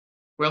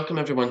Welcome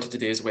everyone to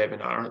today's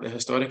webinar, the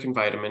Historic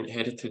Environment,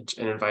 Heritage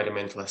and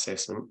Environmental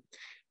Assessment.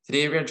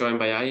 Today we are joined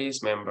by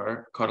IES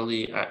member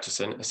Coralie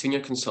Atchison, a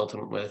senior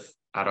consultant with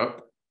ARUP.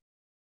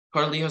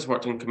 Coralie has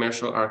worked in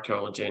commercial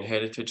archaeology and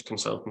heritage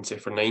consultancy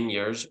for 9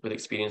 years with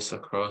experience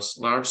across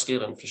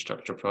large-scale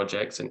infrastructure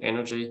projects in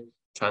energy,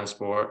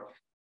 transport,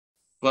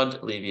 flood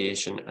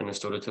alleviation and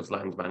restorative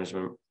land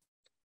management.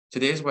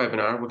 Today's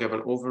webinar will give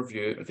an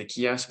overview of the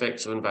key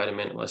aspects of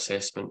environmental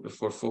assessment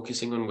before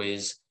focusing on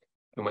ways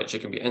in which it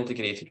can be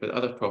integrated with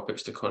other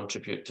topics to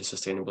contribute to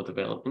sustainable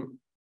development.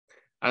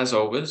 As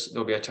always,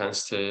 there'll be a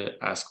chance to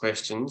ask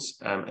questions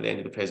at the end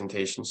of the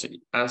presentation, so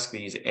ask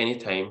these at any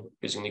time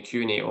using the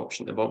Q&A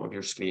option at the bottom of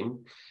your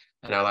screen,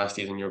 and I'll ask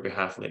these on your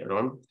behalf later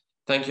on.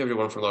 Thank you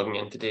everyone for logging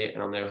in today,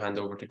 and I'll now hand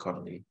over to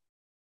Coralie.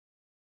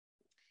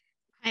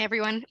 Hi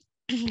everyone.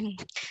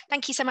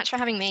 Thank you so much for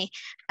having me.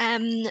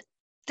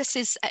 This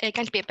is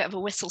going to be a bit of a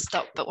whistle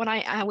stop, but what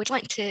I would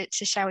like to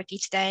share with you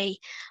today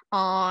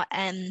are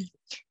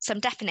some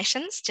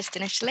definitions, just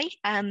initially,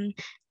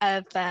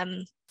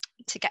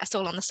 to get us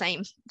all on the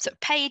same sort of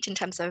page in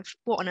terms of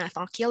what on earth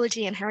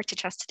archaeology and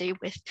heritage has to do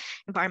with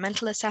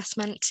environmental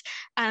assessment,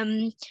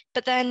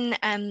 but then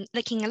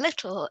looking a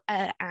little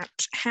at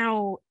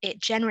how it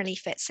generally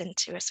fits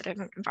into a sort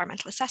of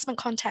environmental assessment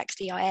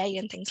context, EIA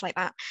and things like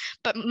that.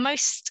 But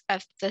most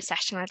of the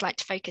session I'd like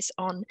to focus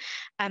on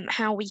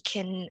how we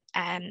can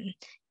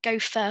go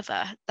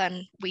further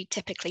than we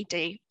typically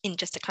do in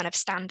just a kind of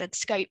standard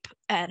scope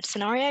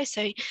scenario.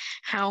 So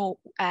how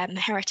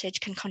heritage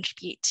can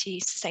contribute to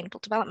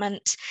sustainable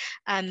development,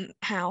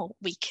 how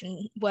we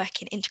can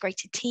work in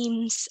integrated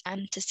teams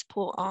to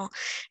support our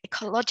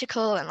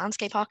ecological and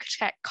landscape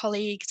architect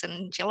colleagues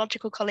and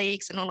geological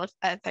colleagues and all of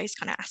those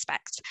kind of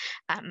aspects.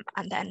 And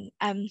then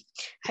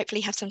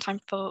hopefully have some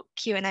time for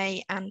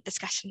Q&A and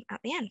discussion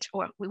at the end,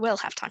 or we will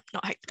have time,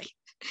 not hopefully.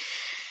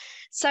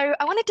 So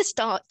I wanted to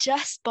start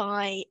just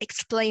by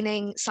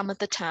explaining some of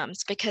the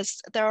terms,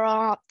 because there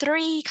are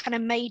three kind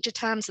of major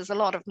terms. There's a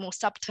lot of more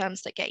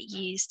sub-terms that get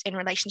used in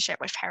relationship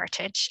with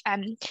heritage.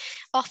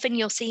 Often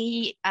you'll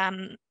see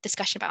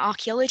discussion about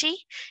archaeology.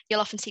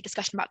 You'll often see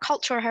discussion about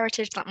cultural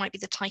heritage. That might be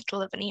the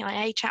title of an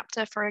EIA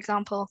chapter, for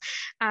example.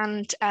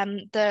 And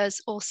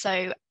there's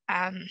also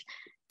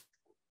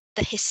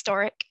the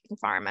historic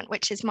environment,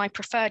 which is my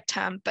preferred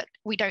term, but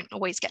we don't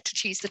always get to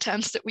choose the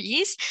terms that we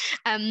use.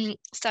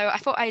 So I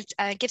thought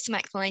I'd give some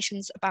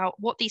explanations about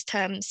what these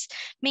terms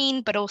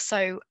mean, but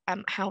also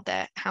how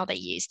they're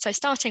used. So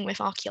starting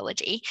with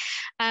archaeology.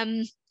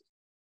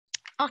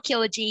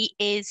 Archaeology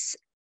is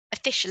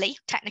officially,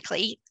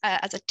 technically,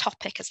 as a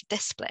topic, as a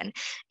discipline,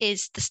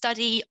 is the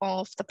study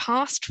of the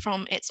past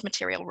from its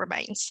material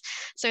remains.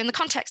 So in the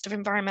context of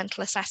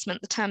environmental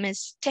assessment, the term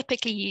is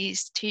typically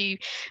used to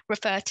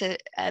refer to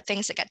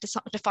things that get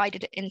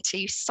divided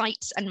into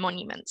sites and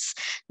monuments.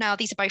 Now,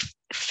 these are both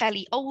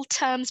fairly old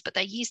terms, but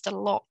they're used a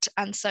lot.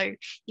 And so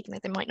even though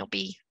they might not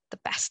be the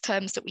best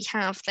terms that we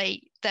have,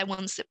 they're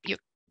ones that you're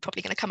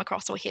probably going to come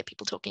across or hear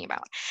people talking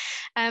about.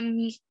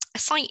 A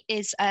site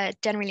is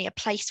generally a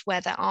place where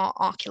there are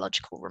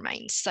archaeological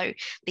remains. So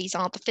these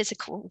are the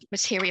physical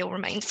material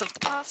remains of the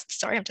past.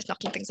 Sorry, I'm just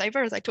knocking things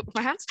over as I talk with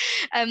my hands.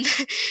 And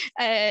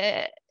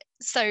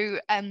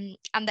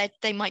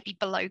they might be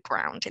below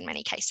ground in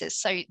many cases.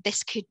 So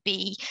this could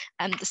be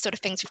the sort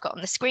of things we've got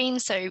on the screen.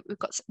 So we've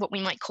got what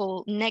we might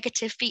call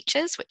negative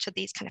features, which are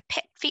these kind of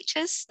pit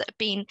features that have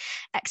been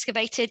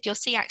excavated. You'll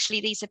see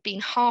actually these have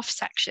been half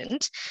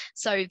sectioned.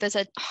 So there's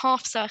a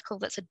half circle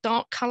that's a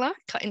dark color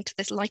cut into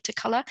this lighter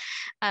color.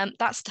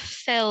 That's the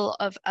fill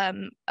of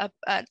an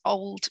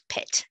old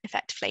pit,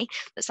 effectively,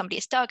 that somebody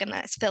has dug and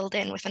that's filled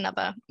in with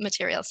another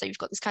material. So you've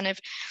got this kind of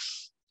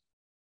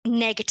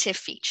negative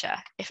feature,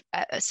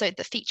 so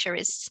the feature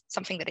is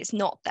something that is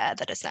not there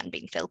that has then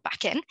been filled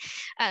back in,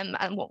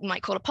 and what we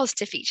might call a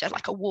positive feature,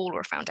 like a wall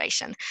or a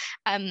foundation.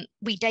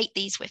 We date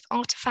these with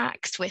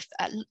artifacts, with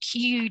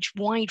huge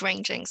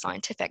wide-ranging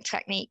scientific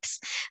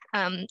techniques,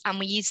 and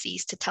we use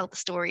these to tell the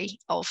story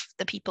of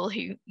the people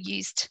who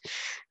used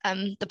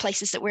the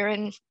places that we're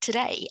in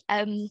today.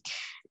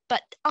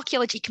 But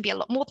archaeology can be a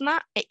lot more than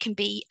that. It can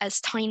be as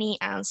tiny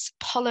as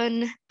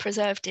pollen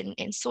preserved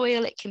in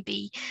soil. It can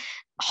be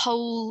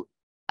whole,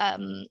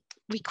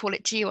 we call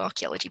it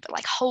geoarchaeology, but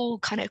like whole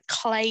kind of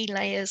clay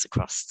layers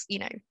across,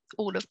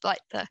 all of like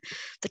the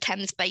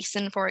Thames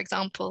Basin, for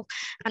example.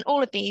 And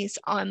all of these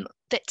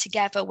fit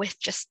together with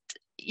just,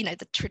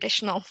 the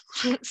traditional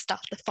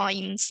stuff, the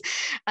finds,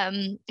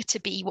 to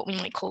be what we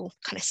might call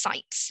kind of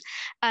sites.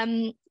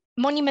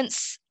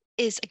 Monuments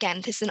is, again,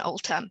 this is an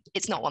old term.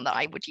 It's not one that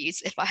I would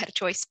use if I had a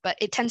choice, but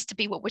it tends to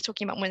be what we're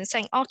talking about when we're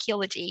saying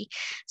archaeology.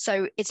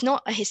 So it's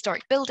not a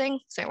historic building,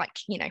 so like,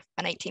 an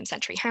 18th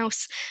century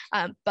house,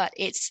 but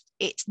it's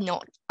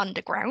not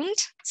underground.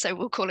 So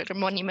we'll call it a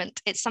monument.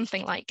 It's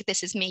something like,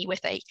 this is me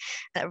with a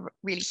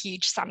really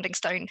huge standing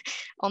stone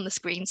on the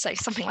screen. So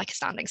something like a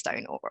standing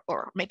stone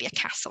or maybe a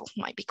castle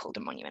might be called a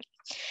monument.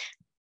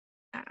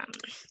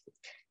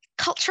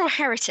 Cultural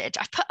heritage,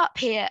 I've put up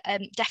here a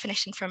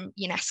definition from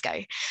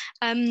UNESCO.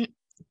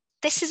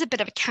 this is a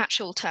bit of a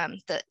catch-all term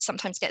that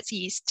sometimes gets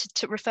used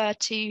to refer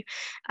to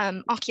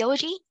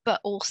archaeology,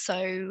 but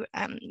also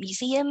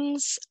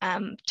museums,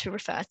 to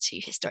refer to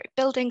historic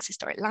buildings,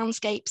 historic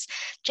landscapes,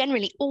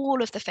 generally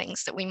all of the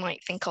things that we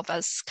might think of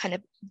as kind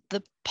of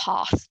the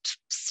past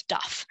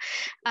stuff.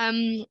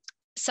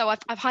 So I've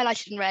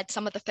highlighted in red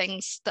some of the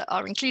things that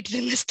are included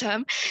in this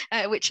term,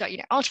 which are,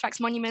 artifacts,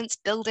 monuments,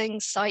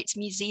 buildings, sites,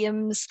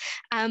 museums,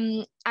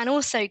 and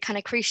also kind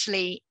of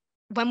crucially,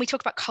 when we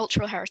talk about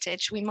cultural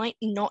heritage, we might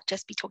not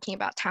just be talking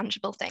about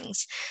tangible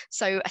things.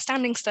 So a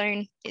standing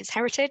stone is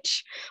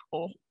heritage,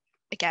 or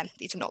again,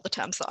 these are not the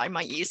terms that I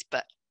might use,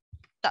 but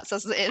that's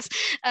as it is.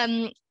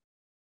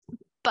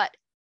 But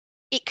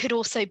it could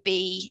also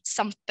be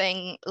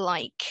something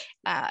like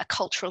a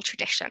cultural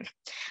tradition.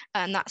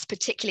 And that's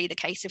particularly the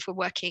case if we're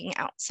working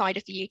outside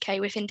of the UK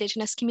with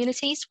Indigenous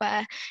communities,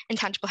 where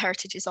intangible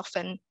heritage is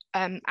often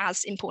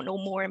as important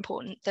or more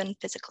important than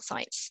physical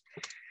sites.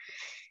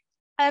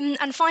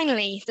 And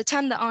finally, the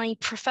term that I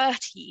prefer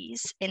to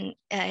use in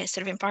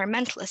sort of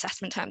environmental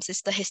assessment terms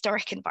is the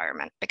historic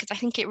environment, because I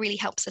think it really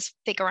helps us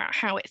figure out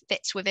how it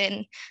fits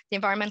within the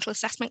environmental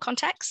assessment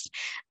context.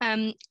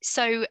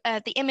 So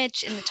the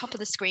image in the top of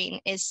the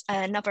screen is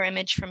another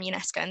image from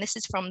UNESCO, and this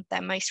is from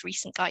their most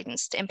recent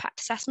guidance to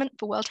impact assessment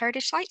for World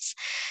Heritage Sites.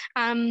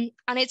 And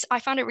I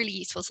found it really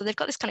useful. So they've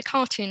got this kind of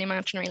cartoon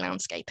imaginary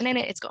landscape, and in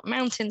it, it's got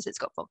mountains, it's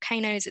got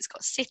volcanoes, it's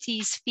got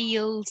cities,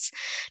 fields,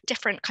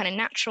 different kind of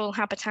natural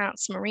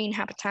habitats, marine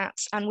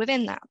habitats, and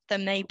within that there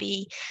may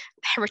be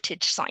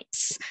heritage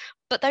sites,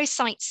 but those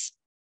sites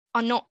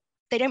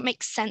they don't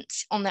make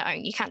sense on their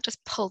own. You can't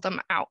just pull them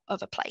out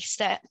of a place.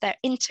 They're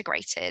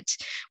integrated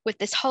with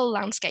this whole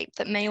landscape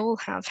that may all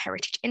have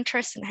heritage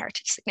interest and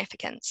heritage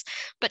significance,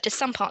 but just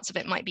some parts of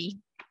it might be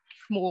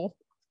more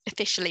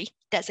officially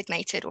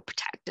designated or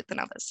protected than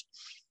others.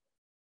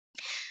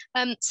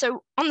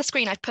 So on the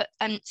screen I've put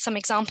some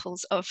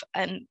examples of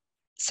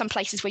some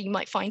places where you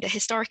might find a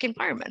historic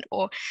environment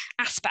or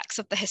aspects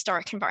of the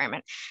historic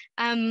environment.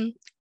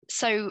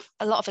 So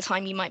a lot of the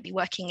time you might be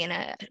working in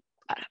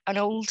an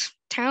old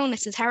town.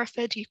 This is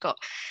Hereford. You've got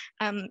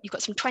some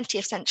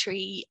 20th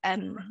century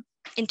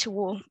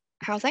interwar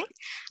housing.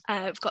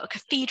 We've got a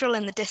cathedral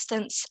in the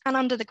distance, and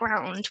under the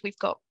ground we've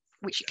got,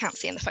 which you can't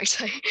see in the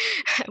photo,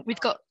 we've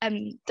got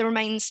the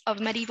remains of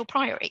a medieval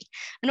priory.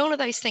 And all of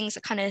those things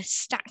are kind of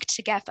stacked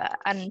together,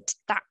 and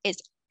that is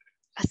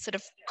a sort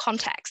of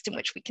context in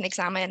which we can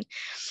examine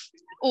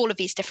all of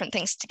these different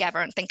things together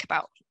and think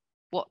about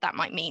what that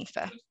might mean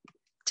for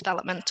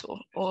development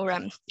or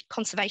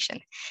conservation.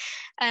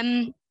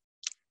 The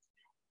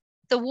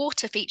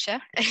water feature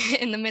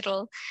in the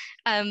middle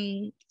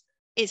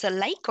is a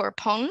lake or a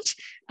pond,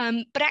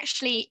 but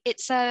actually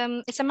it's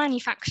a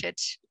manufactured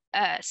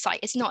site.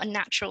 It's not a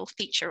natural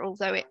feature,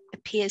 although it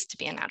appears to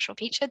be a natural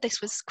feature.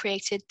 This was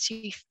created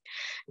to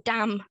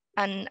dam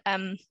and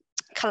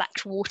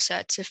collect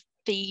water to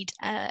feed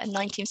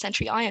 19th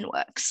century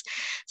ironworks.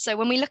 So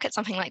when we look at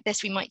something like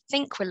this, we might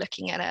think we're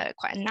looking at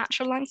quite a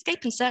natural landscape,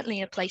 and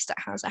certainly a place that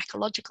has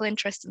ecological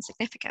interest and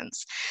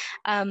significance,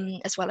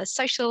 as well as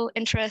social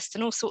interest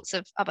and all sorts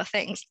of other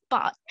things.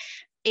 But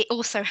it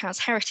also has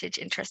heritage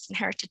interest and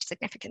heritage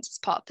significance as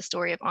part of the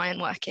story of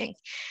ironworking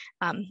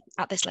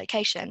at this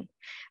location.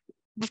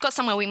 We've got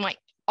somewhere we might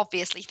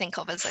obviously think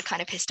of as a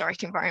kind of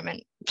historic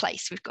environment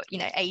place. We've got,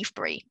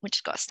 Avebury, which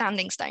has got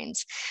standing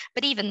stones.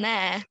 But even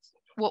there,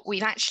 what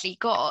we've actually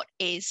got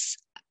is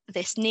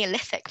this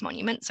Neolithic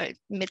monument, so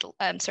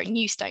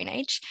New Stone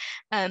Age,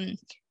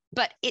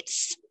 but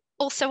it's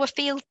also a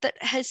field that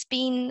has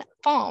been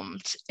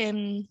farmed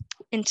into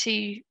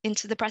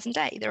the present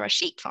day. There are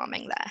sheep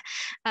farming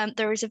there.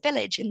 There is a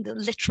village in the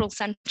literal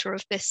centre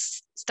of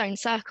this stone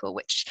circle,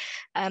 which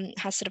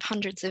has sort of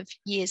hundreds of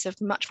years of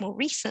much more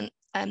recent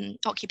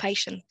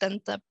occupation than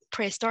the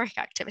prehistoric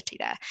activity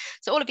there.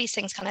 So all of these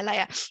things kind of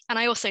layer. And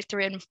I also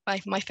threw in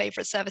my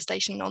favourite service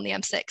station on the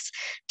M6,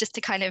 just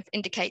to kind of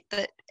indicate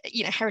that,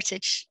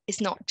 heritage is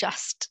not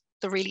just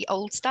the really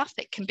old stuff.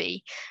 It can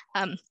be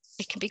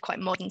quite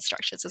modern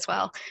structures as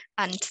well.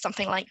 And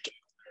something like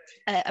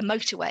a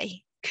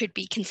motorway could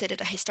be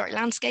considered a historic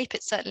landscape.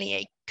 It's certainly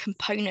a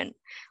component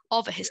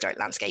of a historic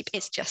landscape.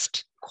 It's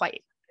just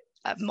quite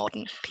a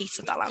modern piece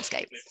of that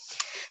landscape.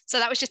 So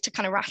that was just to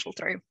kind of rattle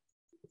through.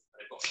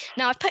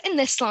 Now I've put in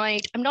this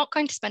slide, I'm not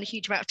going to spend a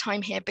huge amount of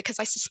time here because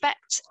I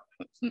suspect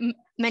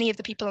many of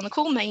the people on the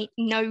call may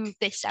know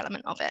this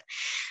element of it.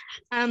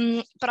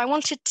 But I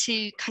wanted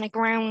to kind of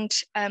ground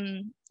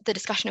the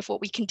discussion of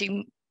what we can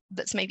do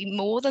that's maybe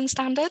more than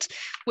standard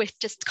with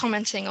just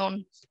commenting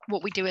on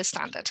what we do as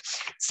standard.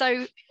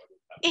 So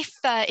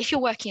if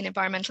you're working in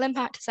environmental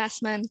impact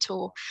assessment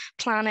or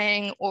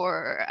planning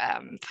or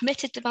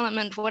permitted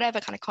development, whatever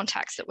kind of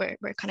context that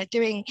we're kind of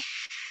doing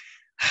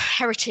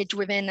heritage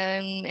within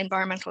an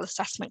environmental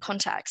assessment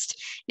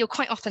context, you'll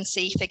quite often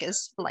see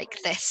figures like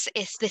this.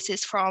 This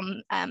is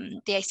from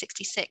the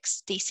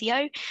A66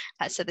 DCO,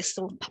 so this is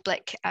all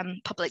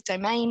public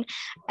domain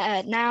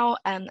now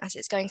as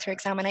it's going through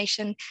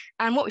examination.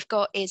 And what we've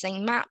got is a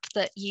map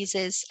that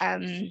uses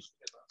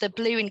the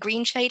blue and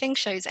green shading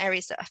shows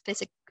areas that are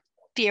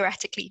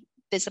theoretically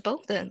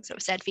visible, the sort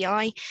of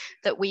ZVI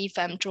that we've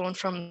drawn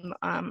from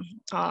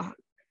our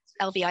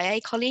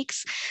LVIA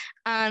colleagues.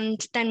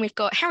 And then we've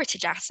got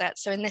heritage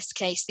assets. So in this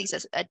case, these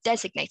are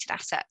designated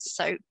assets.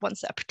 So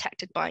ones that are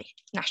protected by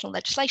national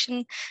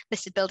legislation,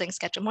 listed buildings,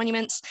 scheduled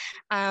monuments,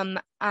 and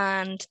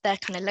they're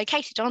kind of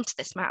located onto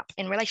this map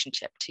in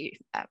relationship to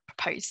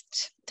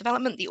proposed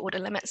development, the order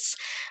limits.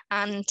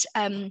 And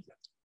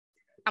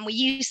we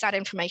use that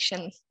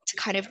information to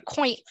kind of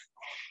quite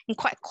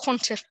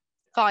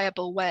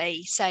quantifiable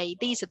way say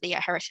these are the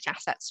heritage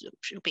assets that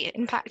will be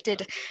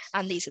impacted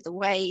and these are the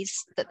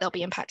ways that they'll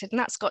be impacted, and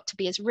that's got to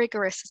be as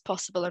rigorous as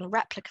possible and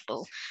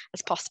replicable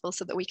as possible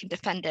so that we can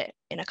defend it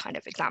in a kind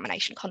of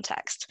examination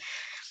context.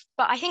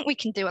 But I think we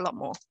can do a lot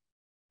more.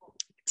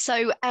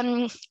 So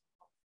I'm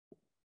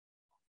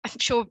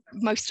sure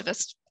most of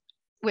us,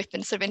 we've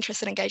been sort of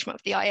interested in engagement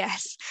with the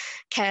IES,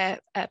 care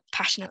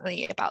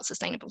passionately about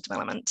sustainable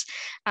development.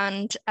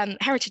 And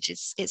heritage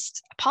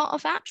is a part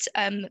of that.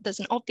 There's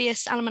an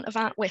obvious element of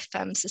that with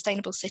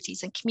sustainable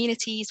cities and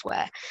communities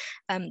where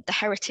the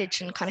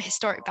heritage and kind of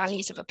historic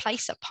values of a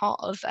place are part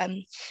of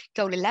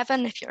Goal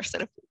 11, if you're a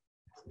sort of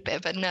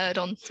bit of a nerd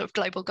on sort of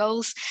global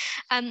goals.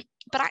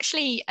 But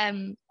actually,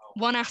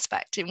 one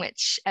aspect in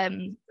which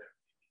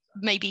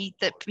maybe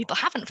that people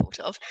haven't thought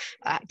of,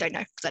 I don't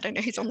know, because I don't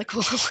know who's on the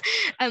call,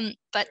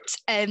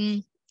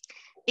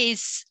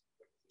 is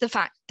the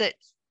fact that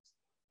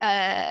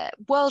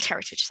World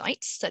Heritage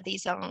Sites, so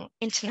these are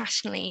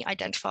internationally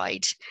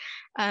identified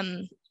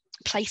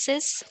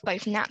places,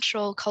 both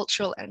natural,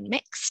 cultural and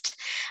mixed,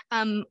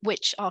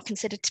 which are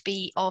considered to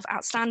be of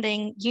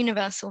outstanding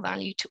universal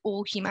value to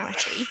all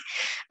humanity.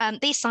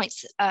 These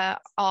sites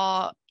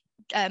are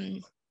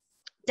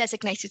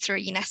designated through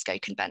a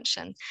UNESCO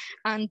convention,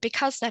 and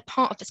because they're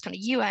part of this kind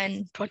of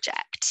UN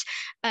project,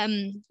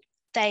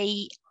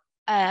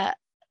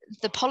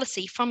 the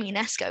policy from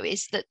UNESCO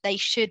is that they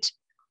should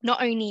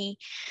not only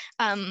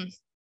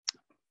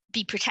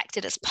be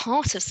protected as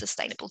part of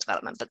sustainable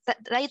development, but that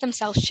they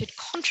themselves should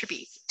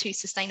contribute to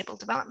sustainable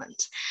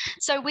development.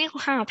 So we'll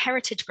have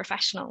heritage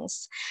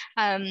professionals,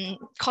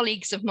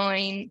 colleagues of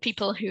mine,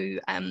 people who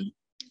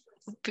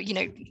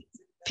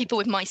people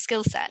with my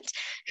skill set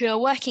who are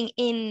working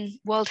in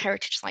World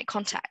Heritage Site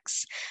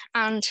contexts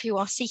and who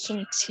are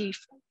seeking to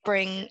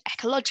bring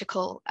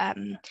ecological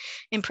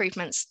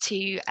improvements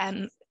to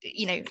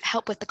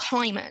help with the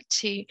climate,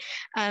 to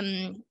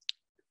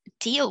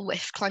deal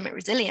with climate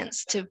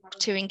resilience, to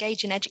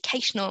engage in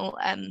educational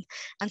and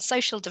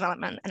social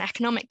development and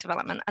economic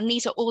development. And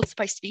these are all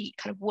supposed to be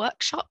kind of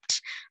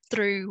workshopped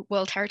through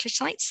World Heritage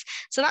Sites.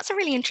 So that's a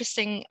really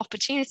interesting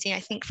opportunity, I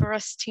think, for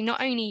us to not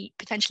only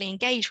potentially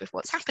engage with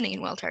what's happening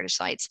in World Heritage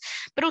Sites,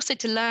 but also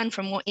to learn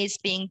from what is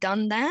being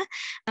done there.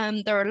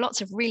 There are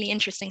lots of really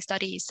interesting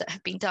studies that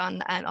have been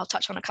done, and I'll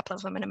touch on a couple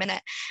of them in a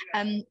minute,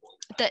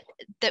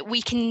 that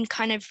we can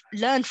kind of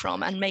learn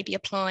from and maybe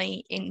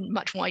apply in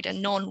much wider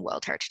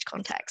non-World Heritage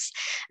contexts.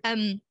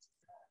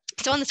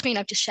 So on the screen,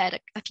 I've just shared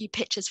a few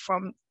pictures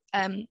from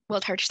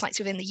World Heritage Sites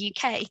within the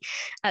UK.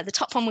 The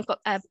top one, we've got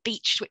a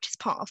beach, which is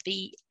part of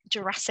the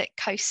Jurassic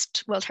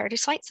Coast World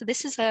Heritage Site. So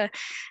this is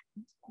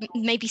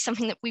maybe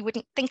something that we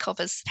wouldn't think of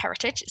as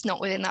heritage. It's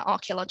not within that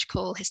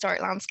archaeological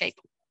historic landscape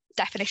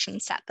definition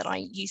set that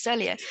I used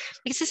earlier,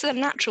 because this is a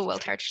natural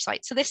World Heritage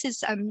Site. So this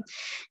is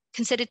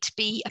considered to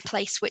be a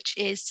place which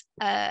is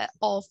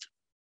of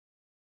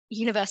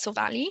universal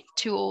value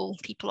to all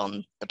people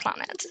on the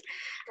planet,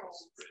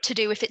 to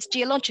do with its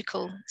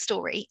geological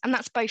story, and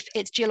that's both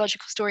its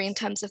geological story in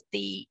terms of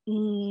the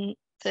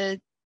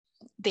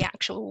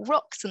actual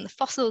rocks and the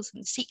fossils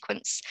and the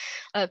sequence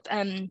of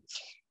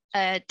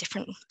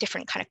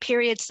different kind of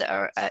periods that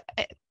are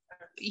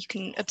you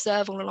can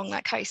observe all along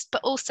that coast,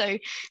 but also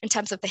in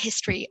terms of the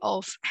history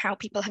of how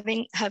people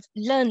have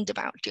learned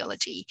about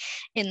geology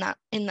in that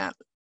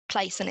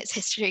place and its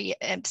history,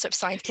 sort of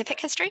scientific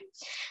history.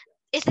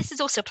 This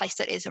is also a place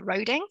that is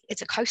eroding.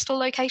 It's a coastal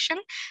location.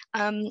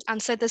 And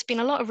so there's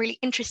been a lot of really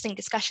interesting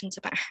discussions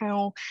about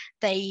how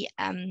they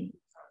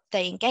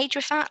engage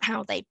with that,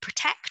 how they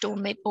protect,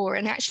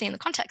 and actually in the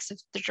context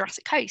of the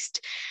Jurassic Coast,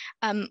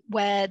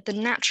 where the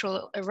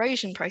natural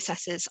erosion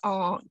processes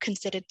are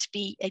considered to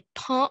be a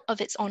part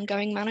of its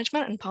ongoing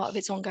management and part of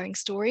its ongoing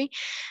story.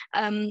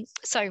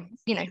 So,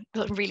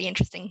 really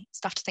interesting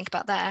stuff to think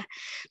about there.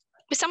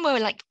 But somewhere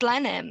like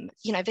Blenheim,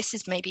 this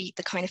is maybe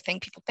the kind of thing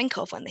people think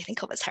of when they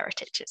think of as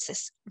heritage. It's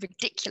this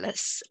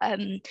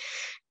ridiculously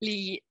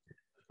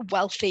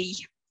wealthy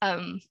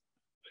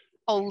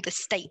old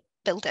estate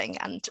building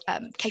and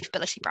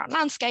capability brown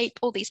landscape,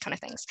 all these kind of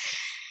things.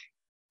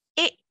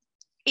 It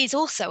is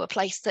also a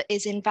place that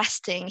is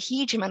investing a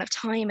huge amount of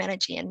time,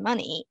 energy and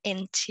money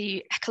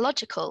into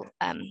ecological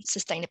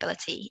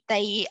sustainability.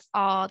 They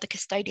are the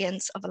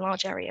custodians of a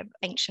large area of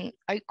ancient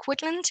oak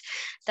woodland.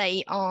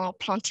 They are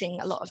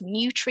planting a lot of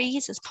new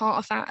trees as part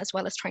of that, as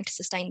well as trying to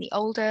sustain the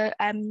older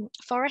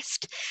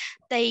forest.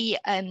 They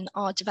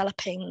are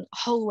developing a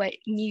whole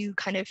new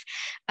kind of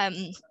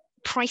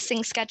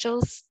pricing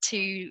schedules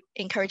to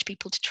encourage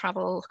people to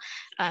travel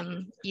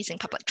using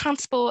public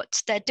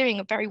transport. They're doing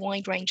a very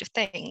wide range of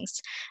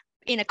things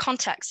in a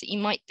context that you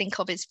might think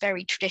of as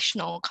very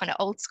traditional, kind of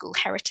old school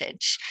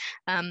heritage,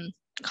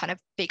 kind of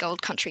big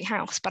old country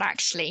house, but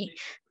actually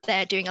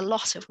they're doing a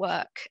lot of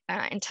work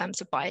in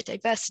terms of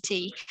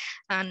biodiversity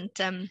and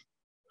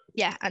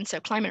and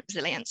so climate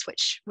resilience,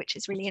 which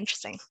is really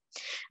interesting.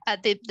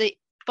 The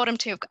bottom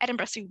two of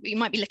Edinburgh, so you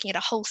might be looking at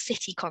a whole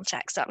city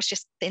context. That was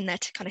just in there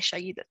to kind of show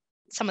you that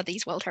some of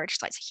these World Heritage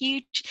Sites are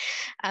huge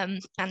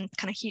and kind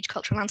of huge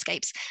cultural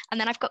landscapes. And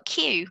then I've got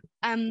Kew.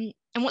 And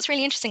what's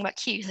really interesting about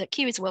Kew is that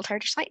Kew is a World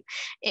Heritage Site.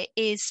 It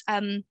is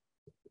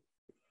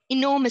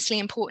enormously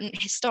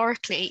important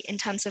historically in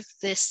terms of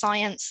the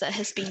science that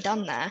has been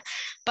done there.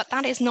 But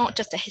that is not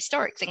just a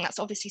historic thing. That's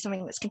obviously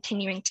something that's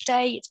continuing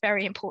today. It's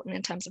very important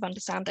in terms of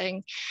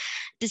understanding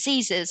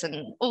diseases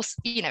and also,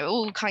 you know,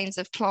 all kinds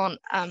of plant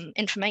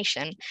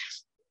information.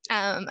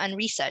 And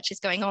research is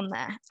going on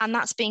there, and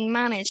that's being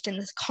managed in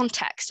the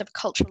context of a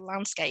cultural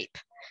landscape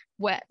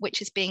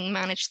which is being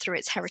managed through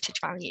its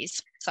heritage values.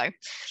 So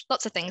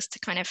lots of things to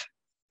kind of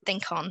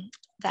think on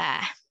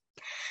there.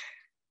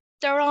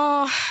 There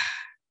are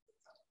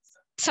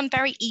some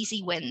very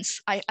easy wins.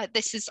 I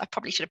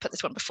probably should have put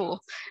this one before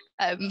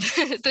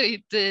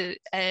the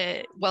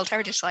World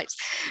Heritage Sites,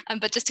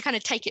 but just to kind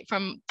of take it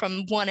from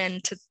one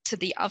end to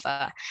the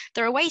other,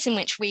 there are ways in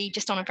which we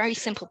just on a very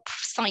simple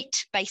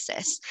site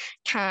basis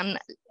can,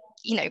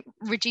 you know,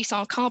 reduce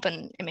our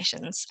carbon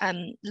emissions,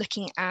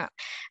 looking at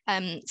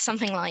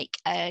something like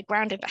a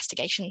ground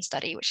investigation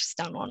study, which is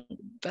done on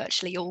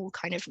virtually all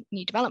kind of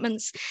new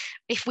developments.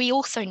 If we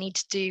also need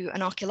to do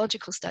an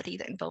archaeological study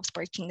that involves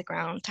breaking the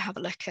ground to have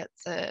a look at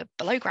the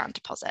below ground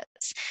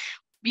deposits,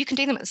 you can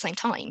do them at the same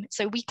time.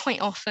 So we quite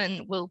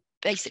often will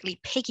basically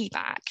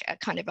piggyback a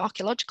kind of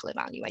archaeological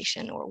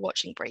evaluation or a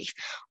watching brief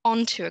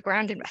onto a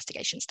ground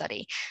investigation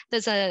study.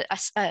 There's a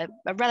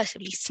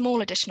relatively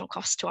small additional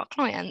cost to our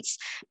clients,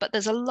 but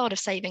there's a lot of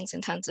savings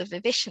in terms of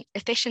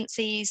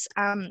efficiencies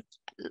and,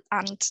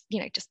 you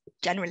know, just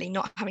generally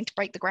not having to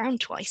break the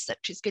ground twice,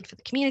 which is good for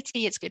the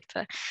community. It's good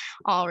for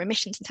our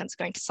emissions in terms of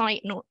going to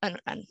site and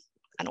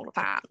all of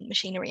that,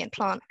 machinery and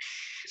plant.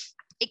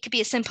 It could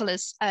be as simple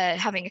as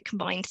having a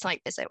combined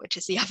site visit, which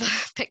is the other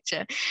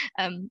picture,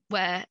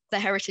 where the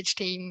heritage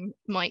team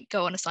might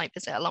go on a site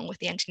visit along with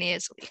the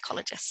engineers or the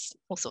ecologists,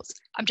 all sorts.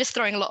 I'm just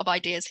throwing a lot of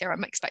ideas here.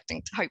 I'm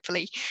expecting to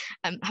hopefully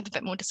have a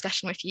bit more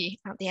discussion with you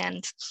at the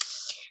end.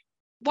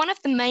 One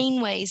of the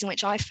main ways in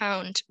which I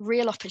found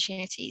real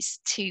opportunities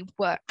to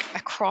work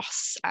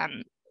across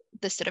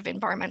the sort of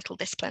environmental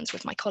disciplines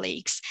with my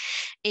colleagues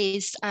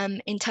is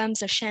in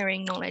terms of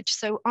sharing knowledge.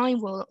 So I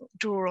will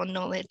draw on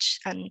knowledge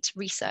and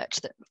research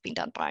that have been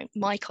done by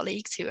my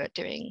colleagues who are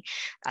doing,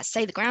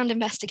 say, the ground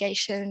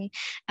investigation,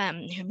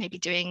 who may be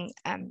doing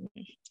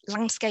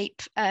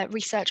landscape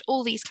research,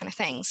 all these kind of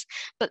things.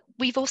 But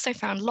we've also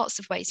found lots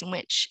of ways in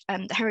which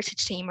the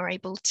heritage team are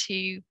able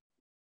to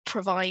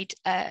provide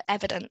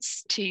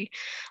evidence to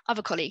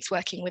other colleagues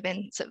working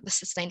within sort of the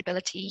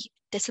sustainability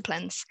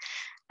disciplines.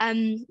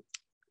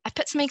 I've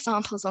put some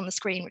examples on the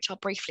screen, which I'll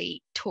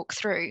briefly talk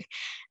through.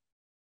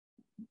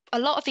 A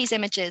lot of these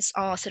images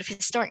are sort of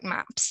historic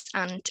maps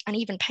and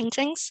even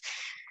paintings.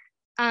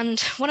 And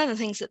one of the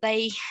things that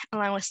they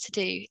allow us to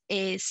do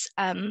is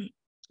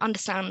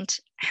understand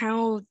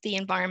how the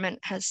environment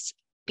has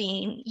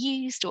been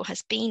used or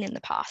has been in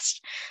the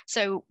past.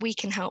 So we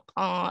can help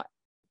our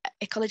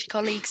ecology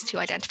colleagues to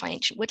identify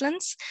ancient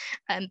woodlands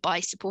by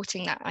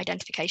supporting that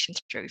identification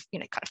through, you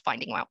know, kind of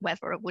finding out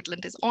whether a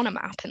woodland is on a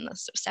map in the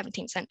sort of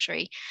 17th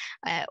century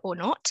or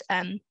not.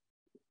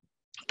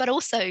 But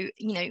also,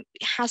 you know,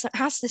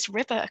 has this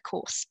river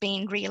course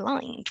been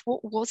realigned?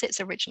 What was its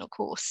original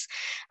course?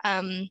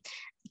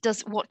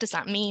 What does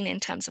that mean in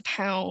terms of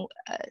how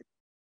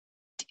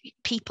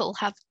people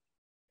have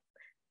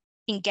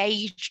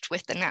engaged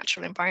with the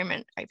natural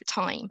environment over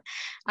time,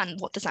 and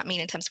what does that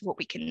mean in terms of what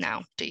we can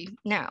now do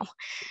now?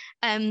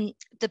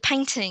 The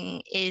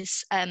painting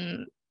is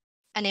an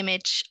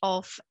image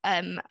of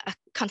a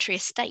country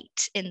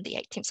estate in the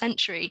 18th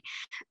century.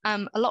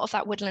 A lot of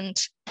that woodland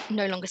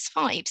no longer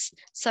survives.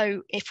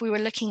 So if we were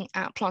looking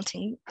at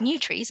planting new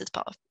trees as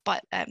part of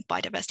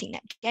biodiversity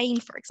net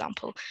gain, for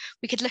example,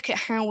 we could look at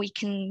how we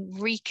can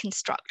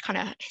reconstruct kind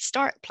of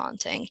historic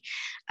planting,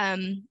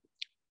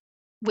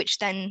 which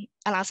then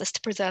allows us to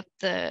preserve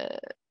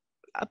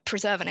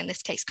and in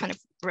this case kind of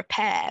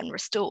repair and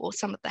restore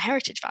some of the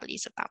heritage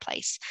values of that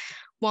place,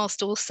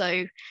 whilst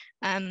also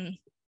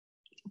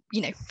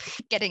you know,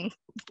 getting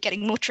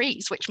more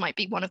trees, which might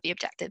be one of the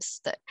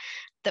objectives that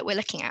we're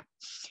looking at.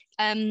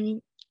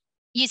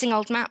 Using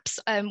old maps,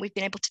 we've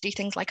been able to do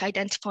things like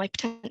identify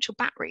potential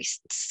bat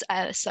roosts,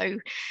 so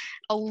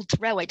old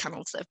railway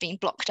tunnels that have been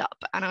blocked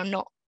up and are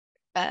not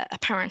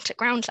apparent at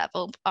ground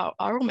level are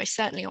almost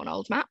certainly on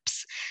old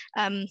maps,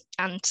 and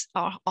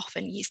are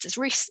often used as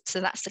roosts.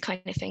 So that's the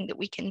kind of thing that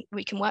we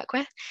can work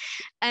with.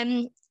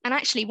 And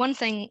actually, one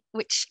thing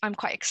which I'm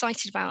quite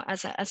excited about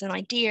as an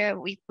idea,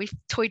 we've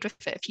toyed with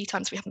it a few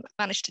times, we haven't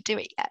managed to do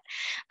it yet,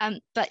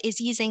 but is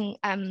using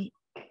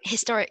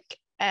historic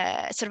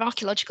sort of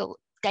archaeological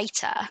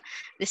data.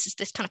 This is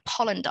this kind of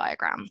pollen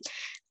diagram.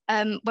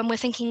 When we're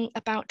thinking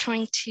about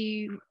trying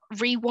to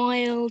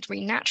rewild,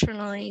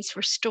 renaturalize,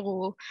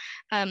 restore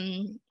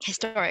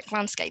historic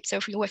landscapes. So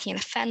if we're working in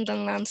a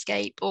fenland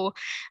landscape or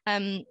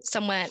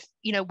somewhere,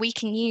 you know, we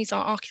can use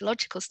our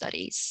archaeological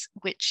studies,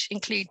 which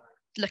include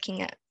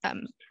looking at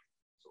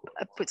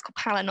what's called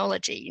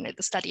palynology, you know,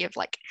 the study of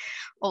like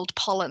old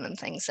pollen and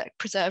things that are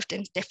preserved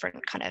in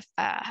different kind of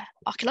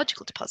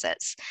archaeological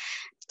deposits,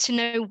 to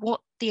know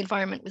what the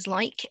environment was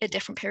like at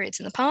different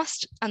periods in the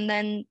past. And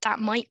then that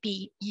might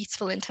be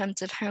useful in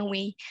terms of how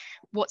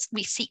what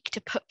we seek to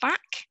put back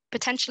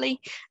potentially.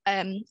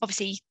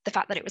 Obviously, the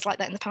fact that it was like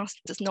that in the past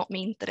does not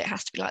mean that it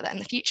has to be like that in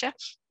the future,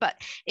 but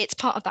it's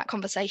part of that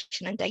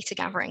conversation and data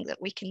gathering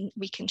that we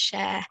can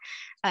share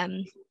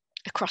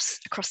across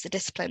the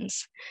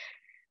disciplines.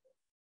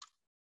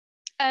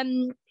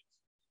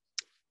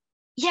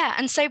 Yeah,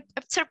 and so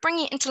sort of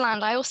bringing it into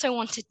land, I also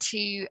wanted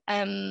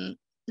to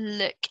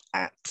look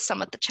at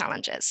some of the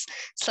challenges.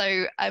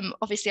 So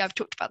obviously I've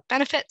talked about the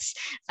benefits,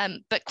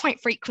 but quite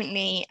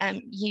frequently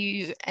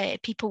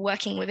people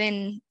working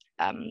within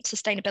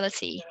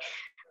sustainability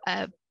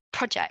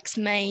projects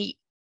may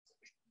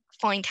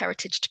find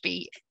heritage to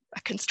be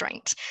a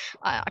constraint.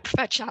 I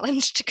prefer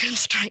challenge to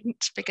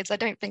constraint because I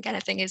don't think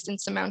anything is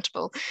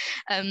insurmountable.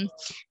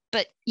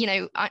 But you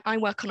know, I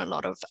work on a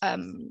lot of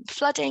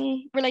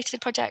flooding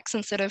related projects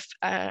and sort of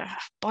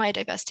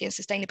biodiversity and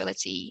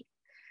sustainability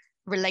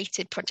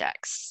related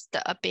projects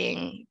that are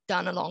being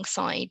done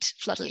alongside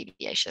flood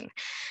alleviation.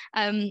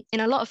 In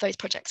a lot of those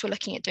projects, we're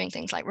looking at doing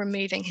things like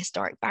removing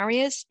historic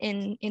barriers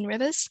in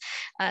rivers,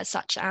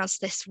 such as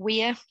this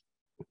weir,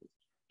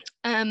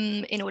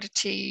 in order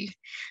to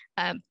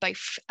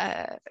both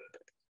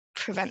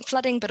prevent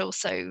flooding, but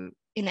also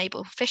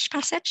enable fish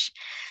passage.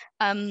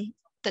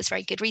 There's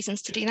very good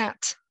reasons to do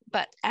that.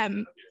 But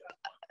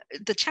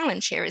the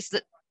challenge here is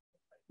that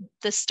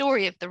the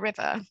story of the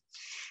river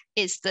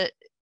is that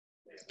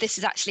this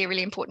is actually a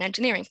really important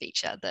engineering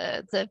feature.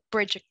 The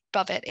bridge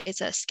above it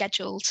is a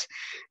scheduled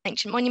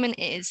ancient monument.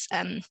 It is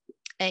an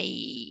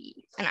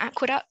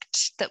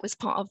aqueduct that was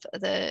part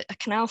of a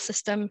canal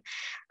system,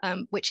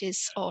 which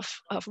is of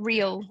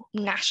real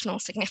national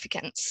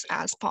significance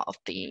as part of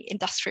the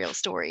industrial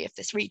story of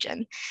this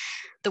region.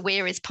 The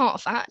weir is part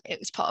of that. It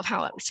was part of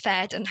how it was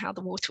fed and how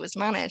the water was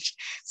managed.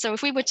 So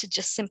if we were to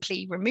just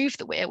simply remove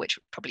the weir, which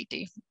would probably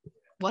do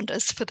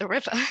wonders for the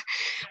river,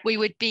 we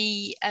would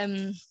be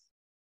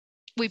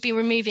we'd be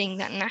removing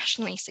that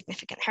nationally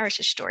significant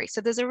heritage story. So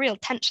there's a real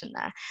tension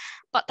there,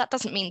 but that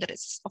doesn't mean that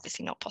it's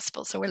obviously not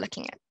possible. So we're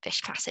looking at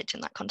fish passage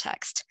in that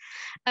context.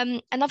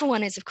 Another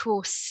one is, of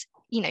course,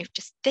 you know,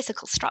 just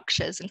physical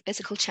structures and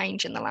physical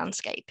change in the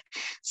landscape.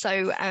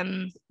 So,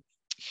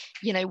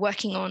 you know,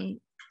 working on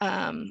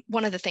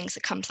one of the things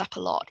that comes up a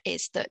lot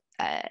is that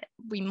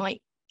we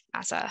might,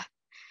 as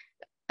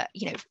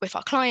you know, with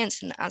our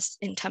clients and as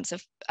in terms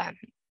of,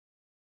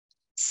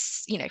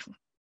 you know,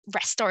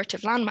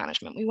 restorative land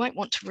management, we might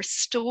want to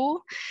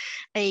restore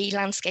a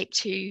landscape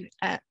to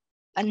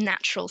a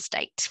natural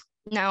state.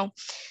 Now,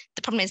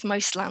 the problem is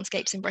most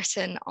landscapes in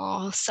Britain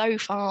are so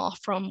far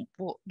from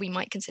what we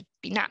might consider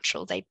to be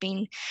natural. They've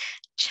been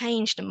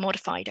changed and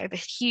modified over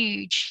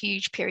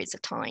huge periods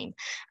of time.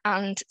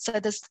 And so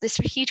there's this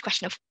huge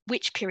question of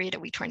which period are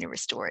we trying to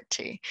restore it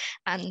to,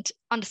 and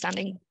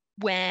understanding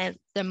where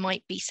there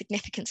might be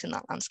significance in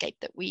that landscape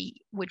that we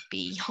would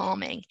be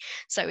harming.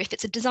 So if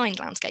it's a designed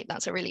landscape,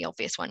 that's a really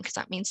obvious one, because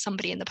that means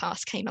somebody in the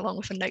past came along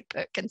with a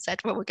notebook and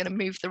said, well, we're going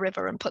to move the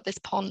river and put this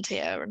pond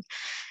here and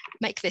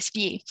make this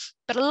view.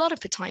 But a lot of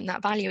the time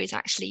that value is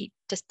actually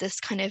just this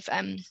kind of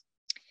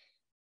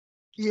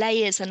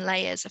layers and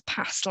layers of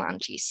past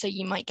land use. So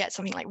you might get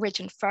something like ridge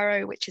and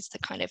furrow, which is the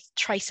kind of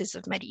traces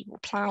of medieval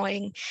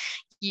ploughing.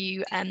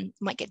 You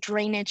might get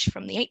drainage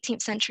from the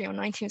 18th century or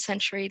 19th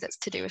century that's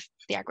to do with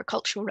the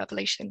agricultural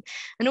revolution.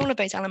 And all of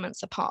those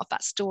elements are part of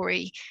that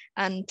story,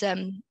 and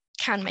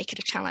can make it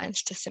a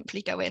challenge to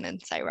simply go in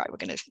and say, right, we're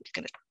going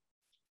to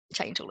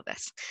change all of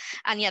this.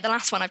 And yeah, the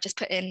last one I've just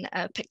put in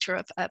a picture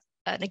of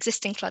an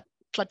existing flood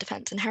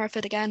defence in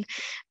Hereford again.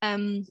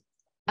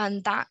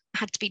 And that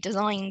had to be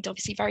designed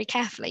obviously very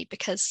carefully,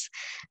 because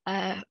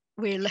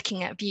we're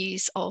looking at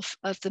views of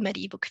the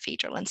medieval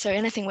cathedral. And so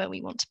anything where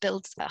we want to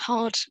build a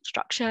hard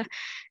structure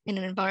in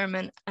an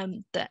environment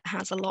that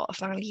has a lot of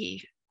value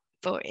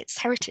for its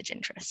heritage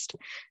interest,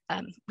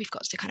 we've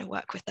got to kind of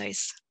work with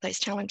those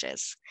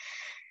challenges.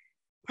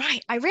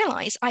 Right, I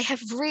realise I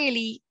have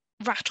really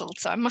rattled,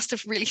 so I must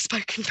have really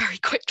spoken very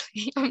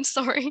quickly. I'm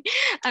sorry,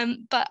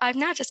 but I've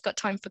now just got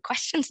time for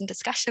questions and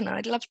discussion, and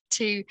I'd love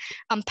to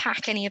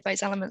unpack any of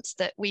those elements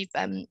that we've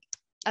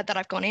that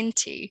I've gone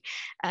into,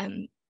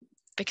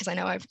 because I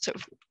know I've sort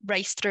of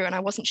raced through and I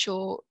wasn't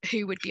sure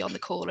who would be on the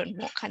call and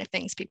what kind of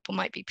things people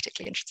might be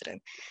particularly interested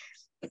in.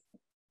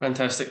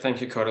 Fantastic,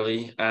 thank you,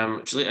 Coralie.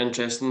 It's really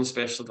interesting,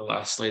 especially the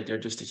last slide there,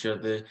 just to hear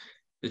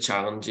the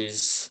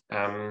challenges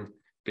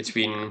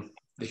between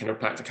the kind of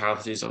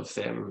practicalities of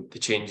the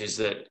changes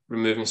that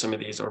removing some of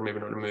these, or maybe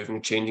not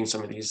removing, changing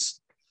some of these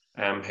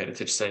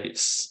heritage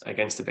sites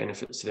against the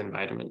benefits to the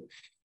environment.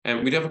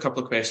 We do have a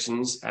couple of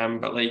questions,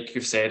 but like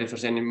you've said, if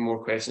there's any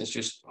more questions,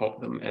 just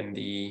pop them in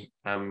the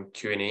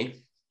Q&A.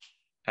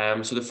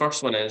 So the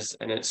first one is,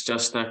 and it's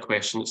just a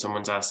question that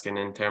someone's asking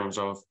in terms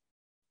of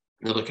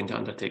they're looking to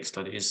undertake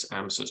studies.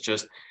 So it's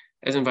just,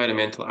 is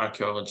environmental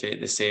archaeology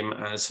the same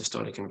as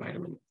historic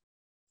environment?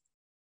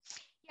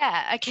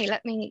 Yeah, okay,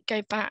 let me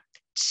go back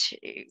to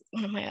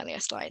one of my earlier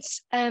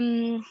slides.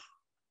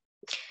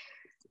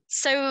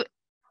 So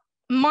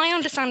my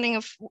understanding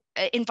of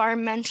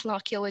environmental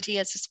archaeology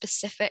as a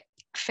specific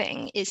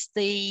thing is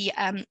the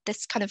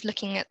this kind of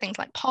looking at things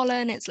like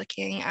pollen, it's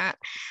looking at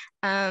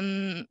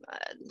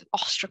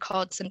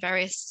ostracods and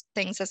various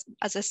things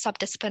as a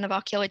subdiscipline of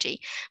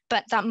archaeology,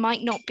 but that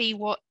might not be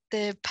what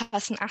the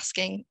person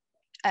asking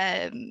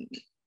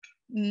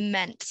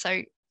meant.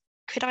 So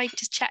could I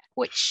just check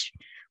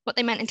what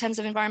they meant in terms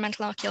of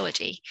environmental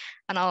archaeology?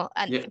 Yeah.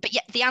 But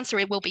yeah, the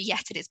answer will be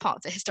yes, it is part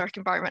of the historic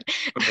environment.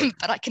 Okay.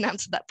 But I can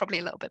answer that probably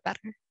a little bit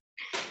better.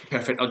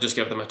 Perfect. I'll just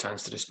give them a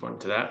chance to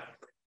respond to that.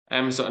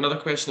 So another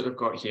question that we've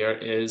got here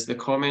is the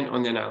comment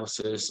on the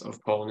analysis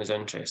of pollen is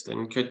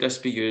interesting. Could this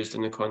be used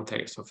in the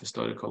context of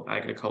historical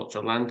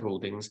agricultural land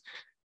holdings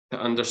to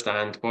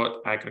understand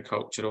what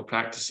agricultural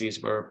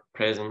practices were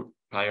present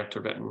prior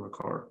to written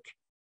record?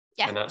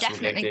 Yeah, and that's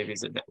definitely. From Greg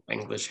Davies at the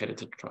English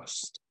Heritage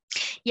Trust.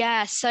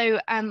 Yeah, so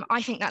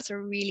I think that's a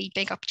really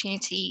big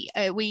opportunity.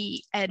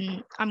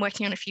 I'm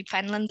working on a few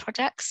Fenland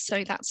projects,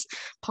 so that's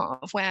part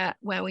of where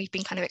we've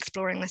been kind of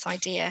exploring this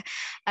idea.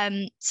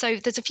 So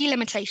there's a few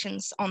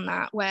limitations on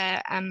that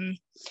where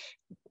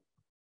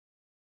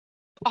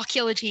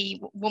archaeology,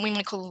 what we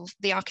might call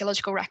the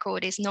archaeological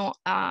record, is not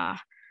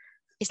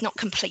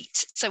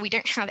complete. So we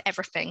don't have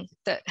everything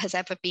that has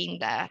ever been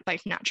there,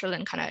 both natural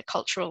and kind of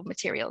cultural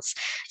materials.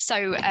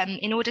 So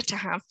in order to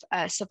have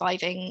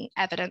surviving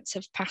evidence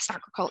of past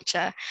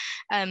agriculture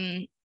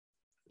in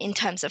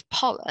terms of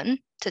pollen,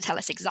 to tell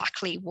us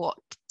exactly what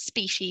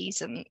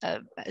species and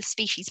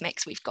species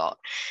mix we've got,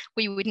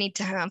 we would need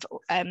to have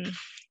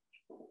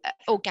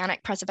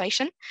organic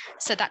preservation.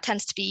 So that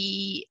tends to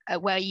be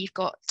where you've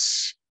got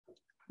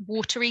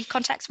watery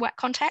contexts, wet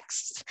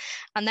contexts,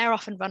 and they're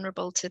often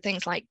vulnerable to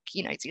things like,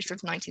 sort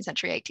of 19th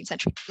century, 18th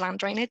century land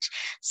drainage.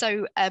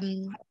 So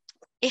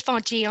if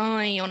our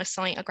GI on a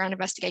site, our ground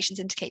investigations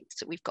indicates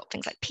that we've got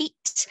things like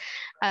peat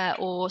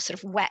or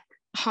sort of wet,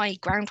 high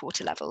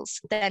groundwater levels,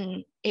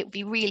 then it would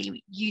be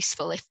really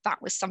useful if that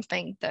was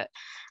something that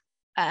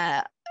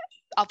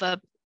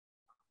other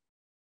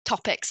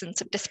topics and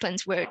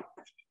subdisciplines were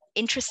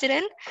interested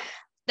in.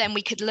 Then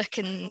we could look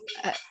at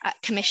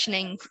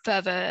commissioning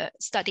further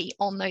study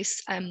on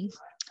those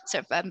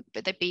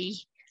but they'd be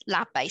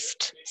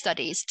lab-based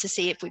studies to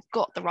see if we've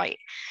got the right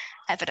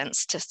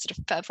evidence to sort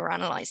of further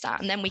analyze that.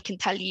 And then we can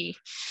tell you,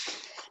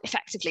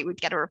 effectively,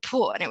 we'd get a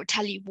report and it would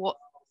tell you what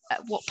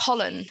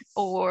pollen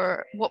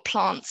or what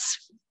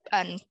plants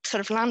and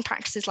sort of land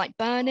practices like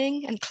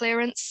burning and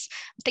clearance,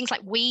 things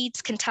like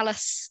weeds can tell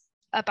us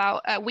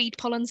about, weed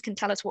pollens can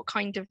tell us what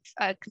kind of,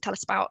 can tell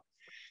us about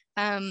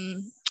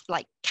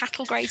like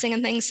cattle grazing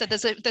and things. So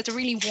there's a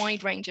really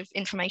wide range of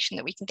information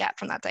that we can get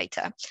from that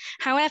data.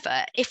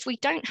 However, if we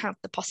don't have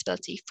the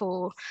possibility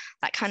for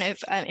that kind of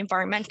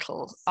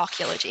environmental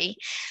archaeology,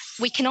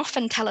 we can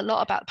often tell a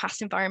lot about the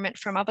past environment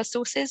from other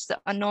sources that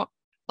are not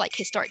like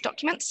historic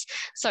documents.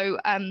 So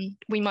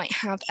we might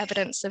have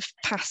evidence of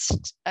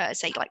past,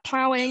 say, like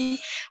ploughing.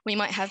 We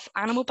might have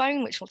animal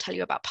bone, which will tell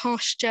you about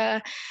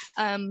pasture.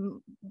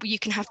 You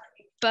can have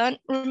burnt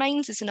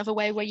remains is another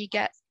way where you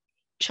get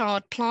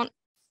charred plant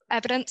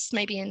evidence,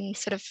 maybe in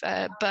sort of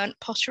burnt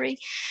pottery.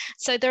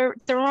 So there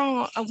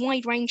are a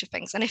wide range of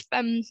things. And if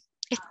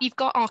you've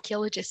got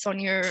archaeologists on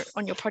your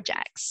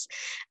projects,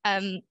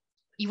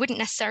 you wouldn't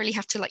necessarily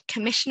have to like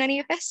commission any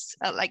of this.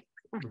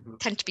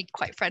 Tend to be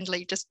quite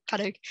friendly, just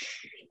kind of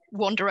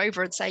wander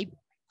over and say,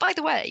 by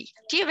the way,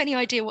 do you have any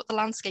idea what the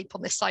landscape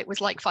on this site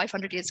was like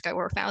 500 years ago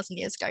or 1,000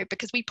 years ago?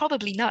 Because we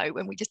probably know,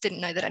 and we just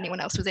didn't know that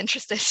anyone else was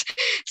interested.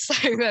 So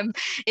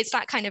it's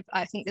that kind of,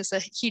 I think there's a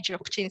huge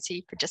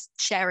opportunity for just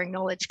sharing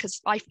knowledge,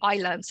 because I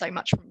learned so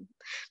much from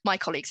my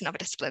colleagues in other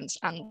disciplines,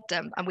 and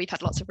we've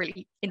had lots of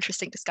really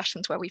interesting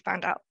discussions where we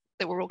found out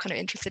that we're all kind of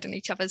interested in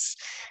each other's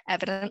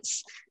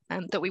evidence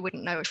that we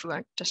wouldn't know if we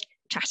weren't just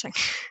chatting.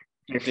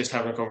 You're just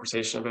having a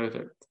conversation about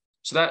it.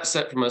 So that's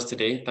it from us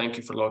today. Thank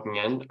you for logging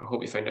in. I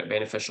hope you found it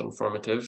beneficial and informative.